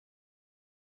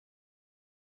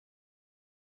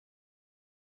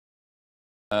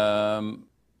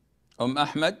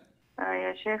Ahmed?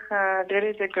 Yeah, Sheikh, there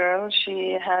is a girl.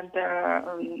 She had a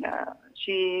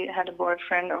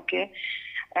boyfriend, okay,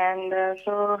 and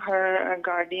so her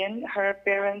guardian, her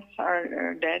parents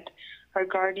are dead. Her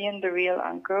guardian, the real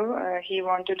uncle, he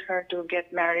wanted her to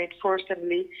get married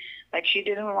forcibly. Like, she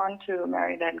didn't want to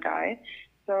marry that guy.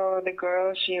 So the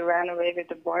girl, she ran away with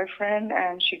the boyfriend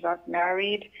and she got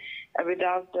married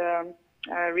without the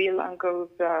real uncle's,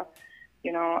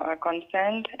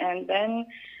 consent. And then,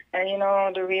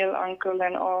 the real uncle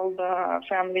and all the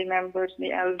family members,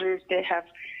 the elders, they have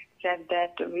said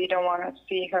that we don't want to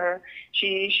see her.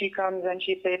 She comes and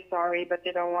she says sorry, but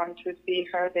they don't want to see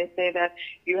her. They say that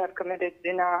you have committed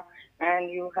zina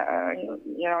and you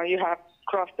have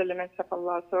crossed the limits of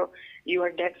Allah, so you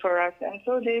are dead for us. And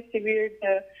so they severed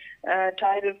the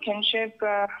ties of kinship.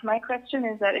 My question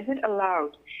is that, is it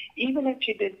allowed, even if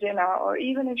she did zina or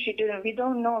even if she didn't? We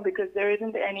don't know because there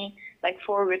isn't any, like,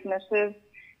 4 witnesses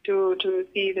to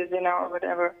see the zina or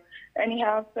whatever.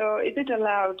 Anyhow, so is it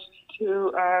allowed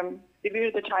to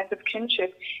sever the ties of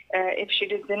kinship if she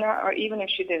did zina or even if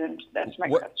she didn't? That's my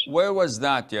question. Where was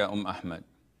that, ya Ahmed?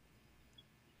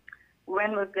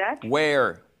 When was that?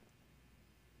 Where?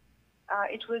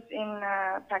 It was in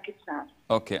Pakistan.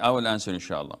 Okay, I will answer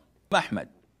inshallah. Ahmed,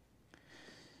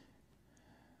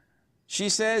 she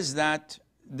says that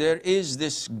there is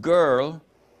this girl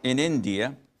in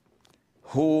India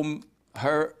whom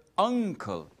her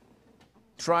uncle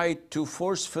tried to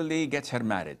forcefully get her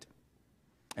married.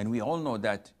 And we all know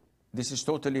that this is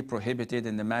totally prohibited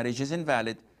and the marriage is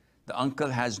invalid. The uncle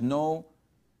has no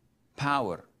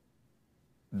power.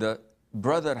 The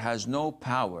brother has no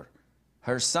power.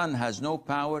 Her son has no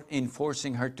power in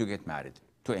forcing her to get married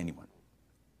to anyone.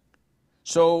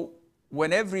 So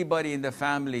when everybody in the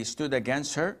family stood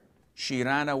against her, she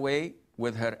ran away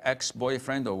with her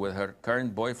ex-boyfriend or with her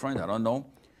current boyfriend, I don't know,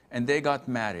 and they got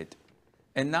married.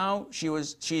 And now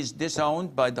she's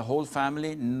disowned by the whole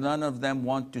family. None of them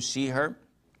want to see her.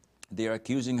 They're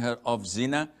accusing her of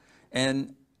zina.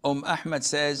 And Ahmed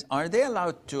says, are they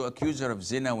allowed to accuse her of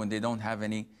zina when they don't have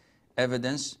any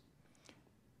evidence?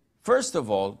 First of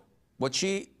all, what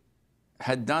she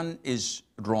had done is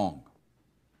wrong.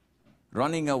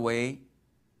 Running away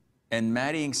and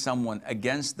marrying someone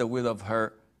against the will of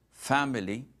her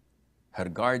family, her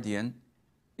guardian,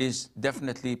 is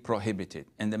definitely prohibited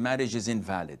and the marriage is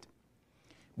invalid.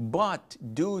 But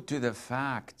due to the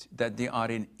fact that they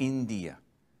are in India,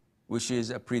 which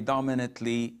is a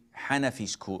predominantly Hanafi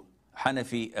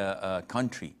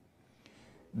country,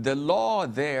 the law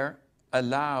there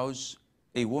allows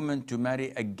a woman to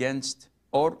marry against,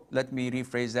 or let me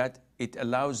rephrase that, it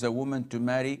allows a woman to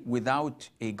marry without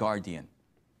a guardian.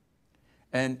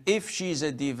 And if she's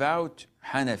a devout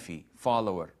Hanafi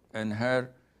follower and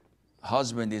her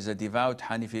husband is a devout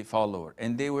Hanafi follower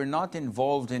and they were not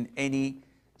involved in any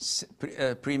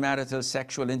premarital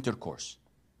sexual intercourse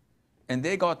and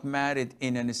they got married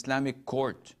in an Islamic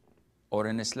court or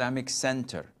an Islamic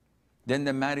center, then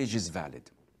the marriage is valid.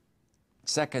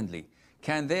 Secondly,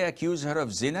 can they accuse her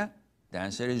of zina? The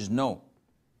answer is no.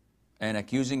 And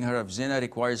accusing her of zina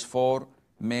requires 4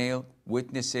 male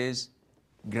witnesses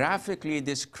graphically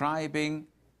describing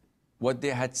what they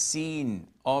had seen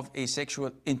of a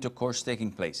sexual intercourse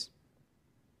taking place.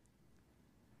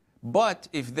 But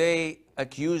if they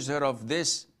accuse her of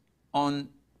this on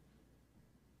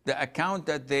the account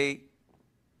that they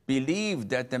believed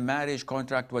that the marriage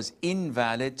contract was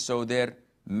invalid, so their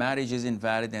marriage is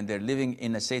invalid and they're living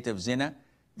in a state of zina,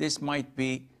 this might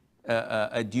be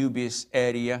a dubious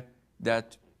area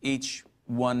that each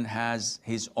one has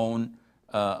his own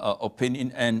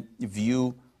opinion and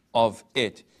view of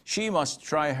it. She must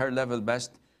try her level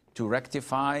best to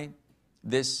rectify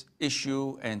this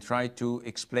issue and try to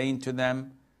explain to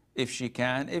them if she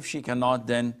can. If she cannot,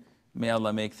 then may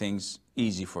Allah make things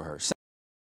easy for her.